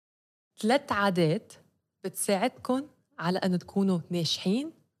3 عادات بتساعدكم على أن تكونوا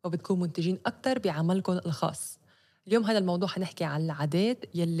ناجحين وبتكونوا منتجين أكتر بعملكم الخاص. اليوم هذا الموضوع حنحكي عن العادات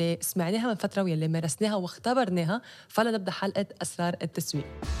يلي سمعناها من فترة ويلي مارسناها واختبرناها. فلا نبدأ حلقة أسرار التسويق.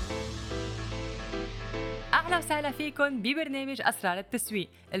 أهلا وسهلا فيكم ببرنامج أسرار التسويق،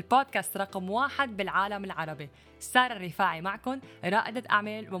 البودكاست رقم 1 بالعالم العربي. سارة الرفاعي معكم، رائدة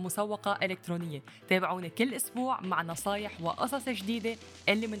أعمال ومسوقة إلكترونية. تابعوني كل أسبوع مع نصايح وقصص جديدة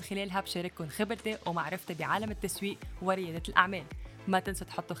اللي من خلالها بشارككم خبرتي ومعرفتي بعالم التسويق وريادة الأعمال. ما تنسوا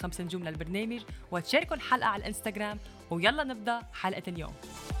تحطوا 5 نجوم للبرنامج وتشاركوا الحلقة على الإنستغرام. ويلا نبدأ حلقة اليوم.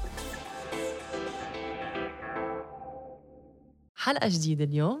 حلقة جديدة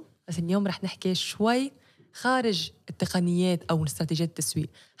اليوم، بس اليوم رح نحكي شوي خارج التقنيات أو استراتيجيات التسويق.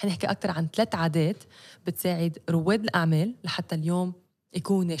 حنحكي أكتر عن 3 عادات بتساعد رواد الأعمال لحتى اليوم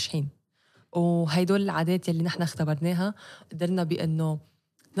يكونوا ناجحين. وهيدول العادات يلي نحن اختبرناها قدرنا بأنه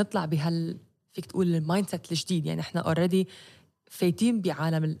نطلع فيك تقول المايند سيت الجديد. يعني احنا اوريدي فايتين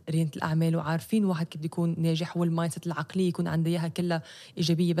بعالم ريادة الأعمال وعارفين واحد كيف يكون ناجح، والمايند سيت العقلية يكون عنده إياها كلها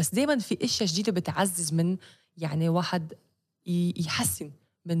إيجابية. بس دايما في أشياء جديدة بتعزز من يعني واحد يحسن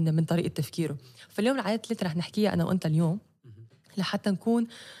من طريقة تفكيره. فاليوم العادات اللي رح نحكيها أنا وأنت اليوم لحتى نكون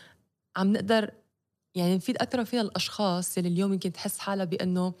عم نقدر يعني نفيد أكثر فينا الأشخاص اللي اليوم يمكن تحس حالها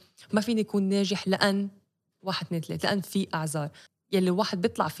بأنه ما فيني يكون ناجح لأن 1 2 3، لأن في أعذار يلي واحد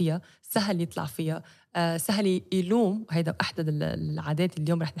بيطلع فيها سهل يطلع فيها. سهل يلوم. هيدا أحد العادات اللي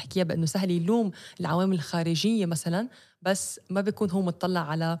اليوم رح نحكيها، بأنه سهل يلوم العوامل الخارجية مثلا، بس ما بيكون هو مطلع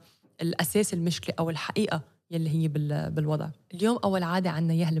على الأساس المشكلة أو الحقيقة يلي هي بالوضع. اليوم أول عادة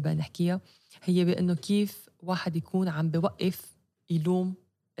عنا إياها اللي بدنا نحكيها هي بأنه كيف واحد يكون عم بوقف يلوم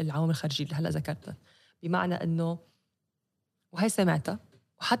العوامل الخارجية اللي هلأ ذكرتها. بمعنى أنه وهي سمعتها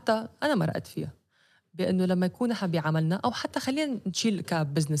وحتى أنا مرقت فيها، بأنه لما يكون نحن بعملنا أو حتى خلينا نشيل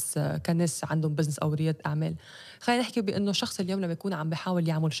كبزنس، كناس عندهم بزنس أو ريادة أعمال، خلينا نحكي بأنه شخص اليوم لما يكون عم بيحاول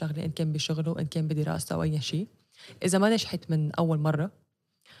يعمل شغلة، إن كان بشغله إن كان بدراسته أو أي شيء، إذا ما نجحت من أول مرة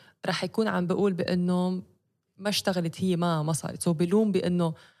رح يكون عم بقول بأنه ما اشتغلت، هي ما صارت، سو بيلوم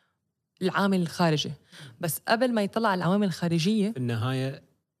بأنه العامل الخارجي. بس قبل ما يطلع العوامل الخارجية في النهاية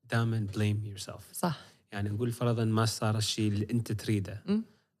دائما blame yourself. صح. يعني نقول فرضا ما صار الشيء اللي أنت تريده،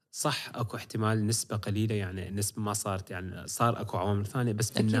 صح أكو احتمال نسبة قليلة، يعني نسبة ما صارت، يعني صار أكو عوامل ثانية،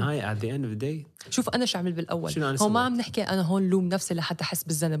 بس في أكيد. النهاية at the end of the day شوف أنا شو عمل بالأول. هون ما عم نحكي أنا هون لوم نفسي لحتى أحس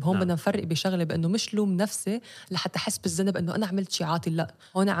بالذنب. هون بدنا نفرق بشغلة، بأنه مش لوم نفسي لحتى أحس بالذنب أنه أنا عملت شيء عاطل. لا،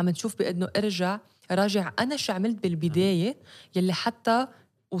 هون عم نشوف بأنه راجع أنا شو عملت بالبداية يلي حتى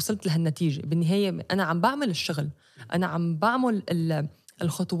وصلت لهالنتيجة. بالنهاية أنا عم بعمل الشغل، أنا عم بعمل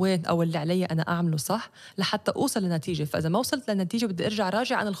الخطوات أو اللي علي أنا أعمله صح لحتى أوصل لنتيجة. فإذا ما وصلت لنتيجة بدي أرجع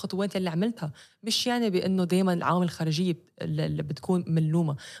راجع عن الخطوات اللي عملتها. مش يعني بأنه دايما العوامل الخارجية اللي بتكون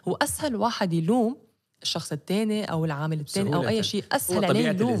ملومة. هو أسهل واحد يلوم الشخص الثاني أو العامل الثاني أو أي شيء، أسهل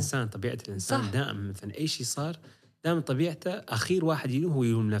عليه اللوم. طبيعة الإنسان دائما مثلا أي شيء صار دائما طبيعته أخير واحد يلوم هو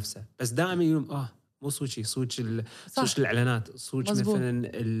يلوم نفسه، بس دائما يلوم مو صوتي صوت الإعلانات، صوت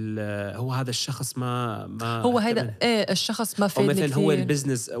مثلا هو هذا الشخص ما هو هيدا الشخص ما فادني مثلا كثير. هو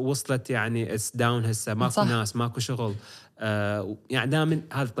البزنس وصلت يعني it's down هسه، ماكو ناس، ماكو شغل. يعني دائما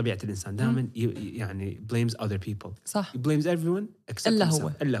هذا طبيعة الإنسان، دائما يعني blames other people. صح. he blames everyone except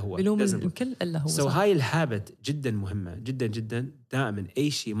إلا هو بيلوم الكل إلا هو. so هاي الهابت جدا مهمة جدا جدا. دائما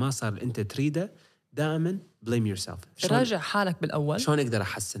أي شيء ما صار أنت تريده دائما blame yourself. راجع حالك بالأول. شلون أقدر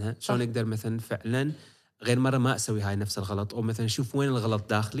أحسنها؟ شلون أقدر مثلا فعلا غير مرة ما أسوي هاي نفس الغلط، أو مثلا شوف وين الغلط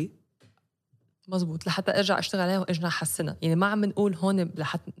داخلي. مزبوط، لحتى ارجع اشتغل عليها وارجع احسنها. يعني ما عم نقول هون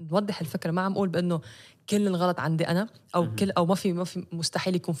لحتى نوضح الفكره، ما عم نقول بانه كل الغلط عندي انا او كل او ما في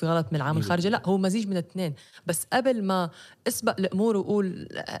مستحيل يكون في غلط من العامل الخارجي. لا، هو مزيج من الاثنين. بس قبل ما اسبق الامور واقول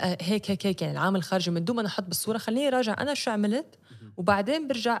هيك يعني العامل الخارجي، من دون ما نحط بالصوره خليني راجع انا شو عملت، وبعدين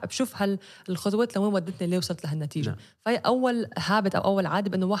برجع بشوف الخطوات لوين ودتني ليه وصلت لهالنتيجه. فهي اول هابت او اول عاده،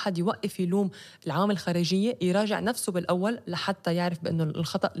 بانه واحد يوقف يلوم العوامل الخارجيه، يراجع نفسه بالاول لحتى يعرف بانه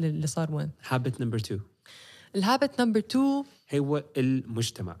الخطا اللي صار وين. هابت نمبر 2. الهابت نمبر 2 هو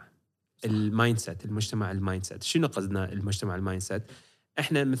المجتمع، المايند سيت. المجتمع المايند سيت، شنو قصدنا المجتمع المايند سيت؟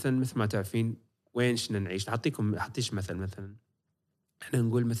 احنا مثل ما تعرفين وين شنا نعيش. حطيش مثلا احنا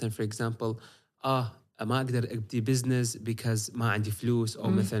نقول مثلا for example ما اقدر ابدي بزنس because ما عندي فلوس، او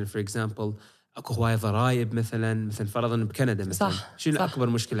مثلا for example اكو هوايه ضرائب مثل فرضا بكندا مثلا. صح. شنو صح. اكبر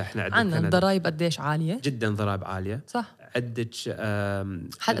مشكله احنا عندنا عندنا بكندا؟ الضرائب قديش عاليه جدا ضرائب عاليه. صح. عدة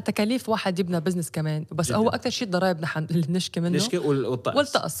حتى تكاليف واحد يبنى بزنس كمان، بس جداً. هو اكثر شيء الضرائب نحن اللي نشكي منه نشكي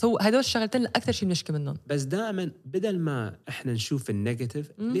والطقس، هو هدول الشغلتين اللي اكثر شيء بنشكي منهم. بس دائما بدل ما احنا نشوف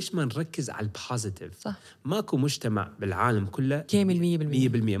النيجاتيف ليش ما نركز على البوزيتيف؟ صح. ماكو مجتمع بالعالم كله كامل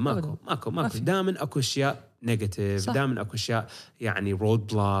 100%. ماكو دائما اكو اشياء نيجاتيف، دائما اكو اشياء يعني رود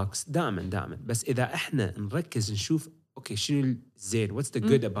بلوكس، دائما. بس اذا احنا نركز نشوف اوكي شنو الزين، واتس ذا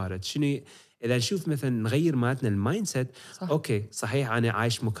جود اباوت ات، شنو اذا نشوف مثلا نغير مالتنا المايند سيت. اوكي صحيح انا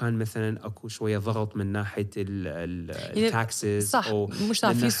عايش مكان مثلا اكو شويه ضغط من ناحيه التاكسز، صح، او مش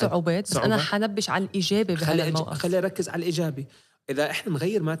في صعوبات، بس انا حنبش على الايجابي بهذا الموقف. خلي اركز على الايجابي. اذا احنا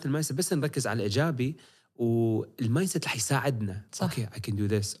نغير مالتنا المايند سيت بس نركز على الايجابي، والمايند سيت رح يساعدنا. اوكي I can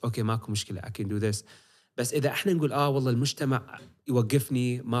do this، اوكي ماكو مشكله I can do this. بس اذا احنا نقول والله المجتمع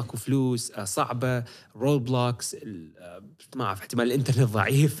يوقفني، ماكو فلوس، صعبه، رود بلوكس، ما اعرف احتمال الانترنت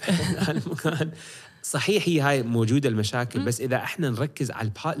ضعيف المكان، صحيح هي هاي موجوده المشاكل. بس اذا احنا نركز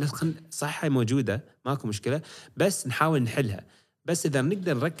على صحيح هاي موجوده ماكو مشكله، بس نحاول نحلها. بس اذا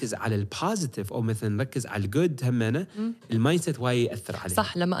نقدر نركز على البوزيتيف او مثلا نركز على الجود، همنا المايند سيت وايد ياثر عليه.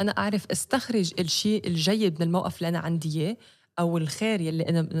 صح، لما انا اعرف استخرج الشيء الجيد من الموقف اللي انا عندي اياه او الخير يلي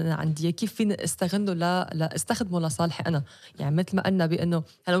انا عندي اياه، كيف فيني استغله لاستخدمه لصالحي انا. يعني مثل ما قلنا بانه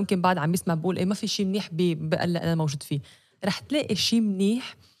هلا ممكن بعد عم يسمع بقول ما في شيء منيح بقلة انا موجود فيه، رح تلاقي شيء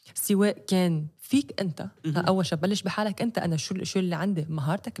منيح سواء كان فيك انت. اول شيء بلش بحالك انت، انا شو اللي عندي،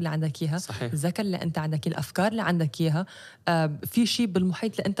 مهارتك اللي عندك اياها، الذكاء اللي انت عندك، الافكار اللي عندك اياها، في شيء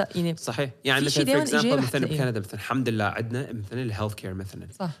بالمحيط اللي انت يعني صحيح. يعني مثلا في اكزامبل مثلا بكندا مثلا الحمد لله عندنا مثلا الهيلث كير مثلا.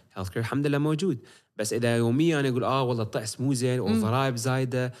 صح. الهيلث كير الحمد لله موجود. بس اذا يوميا انا اقول والله الطقس مو زين والضرائب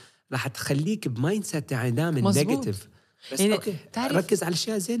زايده، راح تخليك بمايند سيت يعني دائما نيجاتيف. بس يعني اوكي ركز على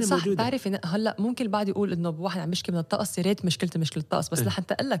الاشياء زينه موجوده. تعرف هلا ممكن البعض يقول انه واحد عم يشكي من الطقس، يا ريت مشكله الطقس، بس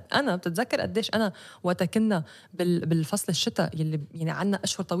لحتى اقول لك انا بتتذكر قديش انا وقت كنا بالفصل الشتاء يلي يعني عنا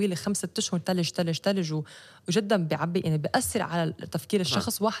اشهر طويله 5 اشهر ثلج وجدا بيعبي، يعني بياثر على تفكير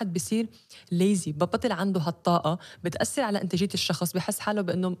الشخص. واحد بيصير ليزي، ببطل عنده هالطاقه، بتاثر على انتاجيه الشخص، بحس حاله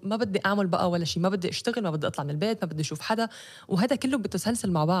بانه ما بدي اعمل بقى ولا شيء، ما بدي اشتغل، ما بدي اطلع من البيت، ما بدي اشوف حدا، وهذا كله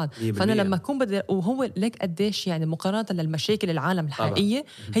بتسلسل مع بعض. فانا لما اكون بدي، وهو ليك قديش يعني مقارنه للمشاكل العالم الحقيقيه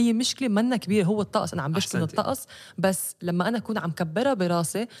طبعا. هي مشكله منا كبيره، هو الطقس، انا عم بشكي من الطقس، بس لما انا اكون عم كبرها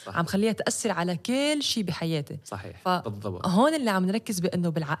براسي عم خليها تاثر على كل شيء بحياتي. صحيح. بالضبط. هون اللي عم نركز بانه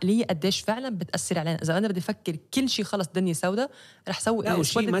بالعقليه قديش فعلا بتاثر علينا. اذا انا بدي افكر كل شيء خلص الدنيا سوداء، رح سوي لا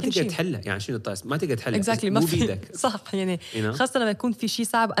وشيء ما تقدر تحله. يعني شنو الطقس ما تقدر تحله مو بيدك. صح يعني خاصه لما يكون في شيء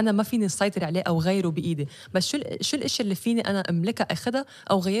صعب انا ما فيني اسيطر عليه او غيره بايدي، بس شو الاشياء اللي فيني انا املكها، اخذها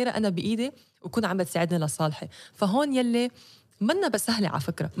او غيرها انا بايدي وكون عم بتساعدني لصالحي. فهون يلي منا بس سهلة على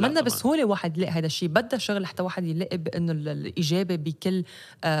فكرة، منا بسهولة واحد يلاقي هذا الشيء، بدأ شغل حتى واحد يلاقي بأنه الإجابة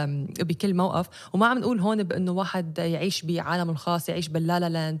بكل موقف. وما عم نقول هون بأنه واحد يعيش بعالم الخاص، يعيش باللالا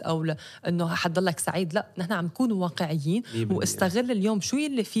لاند أو أنه حتضلك سعيد، لا، نحن عم نكون واقعيين واستغل اليوم شو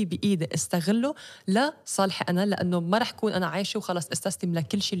اللي فيه بإيدي استغله لصالحي أنا، لأنه ما رح كون أنا عايشة وخلص استسلم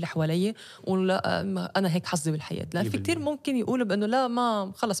لكل شيء اللي حوالي ولا أنا هيك حظي بالحياة. لا، في كتير ممكن يقولوا بأنه لا،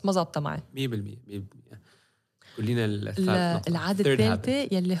 ما خلص ما زابطة معي. 100%. كلنا العادة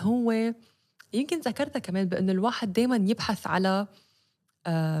الثالثة يلي هو يمكن ذكرتها كمان، بأنه الواحد دايما يبحث على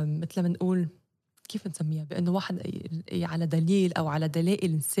مثل ما نقول كيف نسميها، بأنه واحد على دليل أو على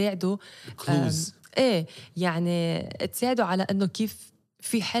دلائل نساعده يعني تساعده على أنه كيف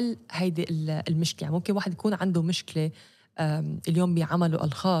في حل هيدي المشكلة. يعني ممكن واحد يكون عنده مشكلة اليوم بعمله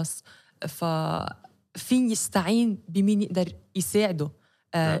الخاص، ففي يستعين بمين يقدر يساعده،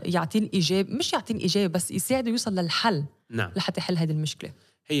 يعطيه الإجابة، مش يعطيه الإجابة بس يساعده يوصل للحل. نعم. لحتى يحل هذه المشكلة.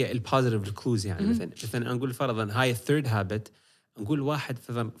 هي البوزيتيف كلوز. يعني مثلا نقول فرضا هاي الثيرد هابت، نقول واحد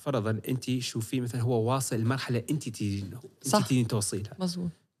فرضا انت شوفي مثلا هو واصل المرحله انت تيجي توصلها. مزبوط.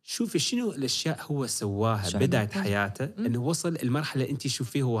 شوفي شنو الاشياء هو سواها بدايه حياته انه وصل المرحله انت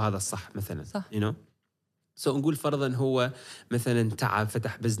شوفيه هو هذا الصح مثلا. صح. نقول فرضا هو مثلا تعب،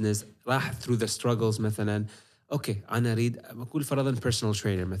 فتح بزنس، راح through the struggles مثلا. اوكي انا اريد اقول فرضا personal trainer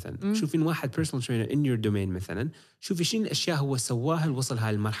مثلا. شوفين واحد personal trainer in your domain مثلا، شوفي شنو الاشياء هو سواها لوصل هاي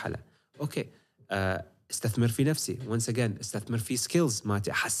المرحله. اوكي استثمر في نفسي once again، استثمر في skills ما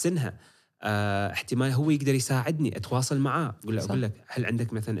احسنها. احتمال هو يقدر يساعدني اتواصل معاه، اقول لك هل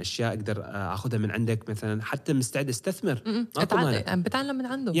عندك مثلا اشياء اقدر اخذها من عندك مثلا، حتى مستعد استثمر. بتعلم من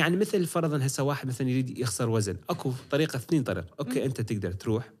عنده. يعني مثل فرضا هسه واحد مثلا يريد يخسر وزن، اكو 2 طرق. اوكي انت تقدر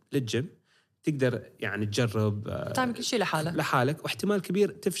تروح للجيم، تقدر يعني تجرب تعمل كل شيء لحالك، واحتمال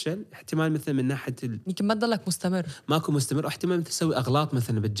كبير تفشل، احتمال مثلا من ناحيه يمكن ما تضلك مستمر، ماكو مستمر، واحتمال تسوي اغلاط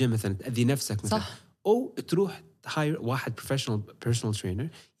مثلا بالجيم، مثلا تاذي نفسك مثلا، صح. او تروح هاير واحد بروفيشنال ترينر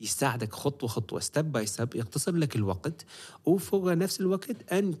يساعدك خطوه خطوه ستيب باي ستيب، يقتصر لك الوقت، وفوق نفس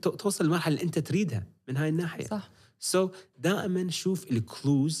الوقت ان توصل للمرحله اللي انت تريدها من هاي الناحيه. صح. دائما شوف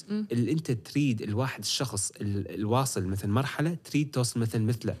الكلوز اللي انت تريد الواحد الشخص الواصل مثل مرحله تريد توصل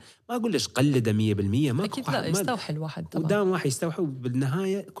مثله. ما اقول لك قلده 100%، ما اكيد لا، يستوحي الواحد طبعا، ودام واحد يستوحي.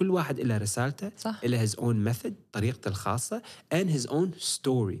 بالنهايه كل واحد له رسالته، له his own method، طريقته الخاصه and his own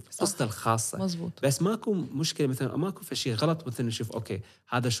story، قصته الخاصه. مزبوط. بس ماكو مشكله مثلا، ماكو شيء غلط مثلا نشوف اوكي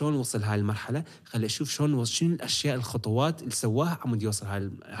هذا شلون وصل هاي المرحله، خلي اشوف شلون شنو الاشياء الخطوات اللي سواها عمود يوصل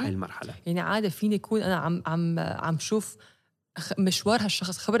هاي المرحله. يعني عاده فيني يكون انا عم شوف مشوار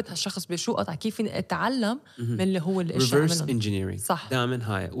هالشخص، خبرة هالشخص بشو قطع، كيف فيني اتعلم من اللي هو الاشياء reverse engineering. صح. دائما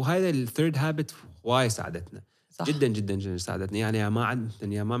هاي، وهذا الثيرد هابت وايد ساعدتنا. صح. جدا جدا جدا ساعدتني. يعني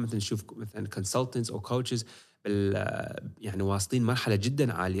ما مثلا نشوف مثلا consultants او coaches يعني واصلين مرحله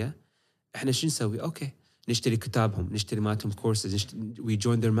جدا عاليه، احنا شو نسوي؟ اوكي نشتري كتابهم، نشتري مالتهم كورسز، we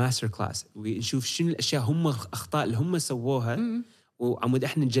join their master class، ونشوف شنو الاشياء هم الاخطاء اللي هم سووها وعمود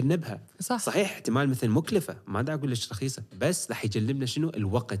احنا نجنبها. صحيح احتمال مثل مكلفه، ما دا اقول لك رخيصه، بس رح يجلبنا شنو؟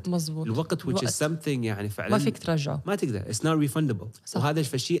 الوقت. مزبوط. الوقت which is something يعني فعلا ما فيك ترجعه، ما تقدر، it's not refundable. وهذا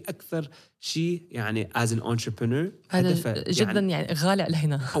الشيء اكثر شيء يعني as an entrepreneur هذا جدا يعني غالي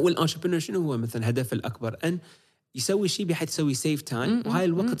علينا. هو الانتربرنور شنو هو مثلا هدفه الاكبر؟ ان يسوي شيء بحيث يسوي سيف تايم، وهاي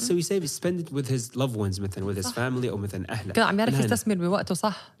الوقت تسوي سيف spend it with his loved ones مثلا with his family او مثلا اهله. كان عم يعرف يستثمر بوقته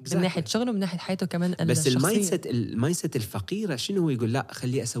صح من ناحيه شغله ومن ناحيه حياته كمان. بس المايند سيت الفقيره شنو هو؟ يقول لا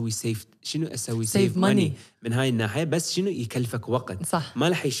خليه اسوي سيف، شنو اسوي سيف ماني من هاي الناحيه، بس شنو يكلفك وقت صح. ما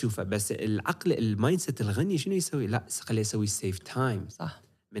راح يشوفه. بس العقل المايند سيت الغني شنو يسوي؟ لا خليه يسوي سيف تايم صح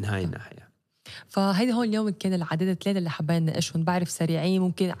من هاي الناحيه. فهيدا هون اليوم كان العادات الثلاثه اللي حابين نناقشهم. بعرف سريعين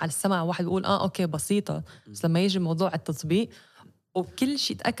ممكن على السمع واحد بيقول اوكي بسيطه، بس لما يجي موضوع التطبيق وكل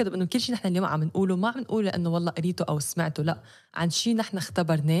شيء تاكدوا انه كل شيء نحن اليوم عم نقوله ما عم نقوله لانه والله قريته او سمعته، لا، عن شيء نحن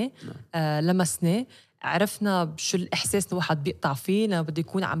اختبرناه، لمسناه، عرفنا شو الاحساس اللي واحد بيقطع فيه لما بده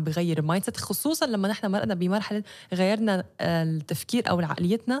يكون عم بغير مايند سيت، خصوصا لما نحن مرقنا بمرحله غيرنا التفكير او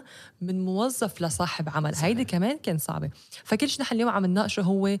عقليتنا من موظف لصاحب عمل. هيدي كمان كان صعبه. فكل شيء نحن اليوم عم نناقشه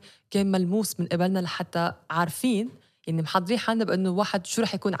هو كان ملموس من قبلنا، لحتى عارفين يعني محضرين حالنا بانه واحد شو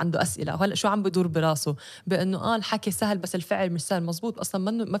رح يكون عنده اسئله وهلا شو عم بدور براسه، بانه الحكي سهل بس الفعل مش سهل. مزبوط،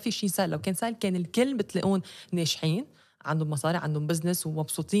 اصلا ما في شيء سهل. لو كان سهل كان الكل بتلاقون ناجحين، عندهم مصاري، عندهم بزنس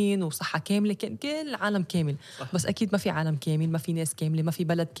ومبسوطين وصحة كاملة، كل العالم كامل. صح. بس أكيد ما في عالم كامل، ما في ناس كاملة، ما في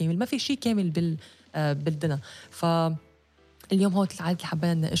بلد كامل، ما في شيء كامل بالدنا. اليوم هو العادات اللي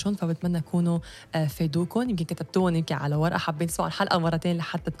حابين نناقشهم، فبتمنى يكونوا فادوكم، يمكن كتبتوهم يمكن على ورقة، حابين تسمعوا الحلقة مرتين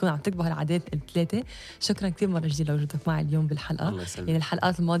لحتى تكونوا عم تكتبوا هالعادات الثلاثة. شكرا كثير مرة جديدة لوجودك معي اليوم بالحلقة. يعني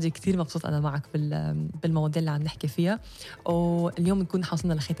الحلقات الماضية كثير مبسوط أنا معك بالمواضيع اللي عم نحكي فيها، واليوم نكون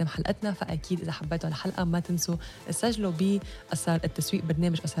حصلنا لختام حلقتنا. فأكيد إذا حبيتوا الحلقة ما تنسوا تسجلوا بأسرار التسويق،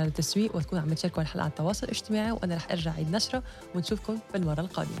 برنامج أسرار التسويق، وتكونوا عم تشاركوا الحلقة على التواصل الاجتماعي، وأنا رح أرجع عيد نشرة ونشوفكم بالمرة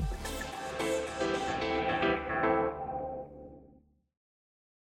القادمة.